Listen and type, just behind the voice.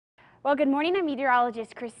Well, good morning. I'm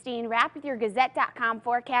meteorologist Christine Rapp with your Gazette.com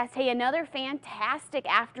forecast. Hey, another fantastic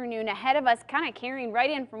afternoon ahead of us, kind of carrying right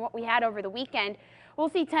in from what we had over the weekend. We'll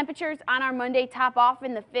see temperatures on our Monday top off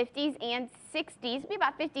in the 50s and 60s, be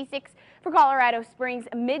about 56 for Colorado Springs,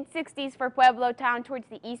 mid-60s for Pueblo town towards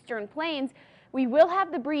the eastern plains. We will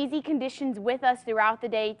have the breezy conditions with us throughout the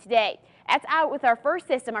day today. That's out with our first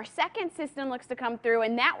system. Our second system looks to come through,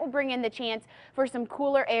 and that will bring in the chance for some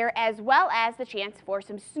cooler air as well as the chance for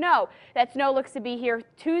some snow. That snow looks to be here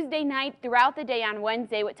Tuesday night throughout the day on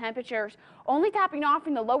Wednesday, with temperatures only topping off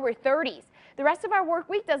in the lower 30s. The rest of our work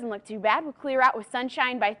week doesn't look too bad. We'll clear out with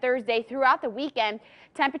sunshine by Thursday throughout the weekend.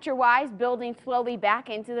 Temperature-wise, building slowly back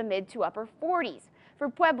into the mid to upper 40s. For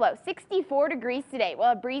Pueblo, 64 degrees today. We'll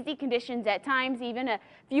have breezy conditions at times, even a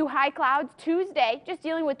few high clouds. Tuesday, just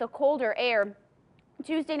dealing with the colder air.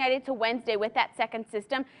 Tuesday night into Wednesday with that second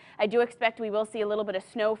system, I do expect we will see a little bit of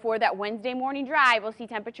snow for that Wednesday morning drive. We'll see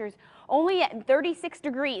temperatures only at 36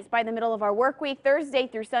 degrees by the middle of our work week. Thursday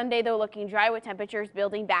through Sunday, though, looking dry with temperatures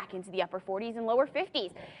building back into the upper 40s and lower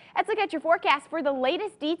 50s. Let's look at your forecast for the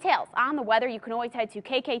latest details on the weather. You can always head to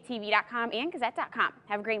KKTV.com and Gazette.com.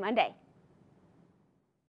 Have a great Monday.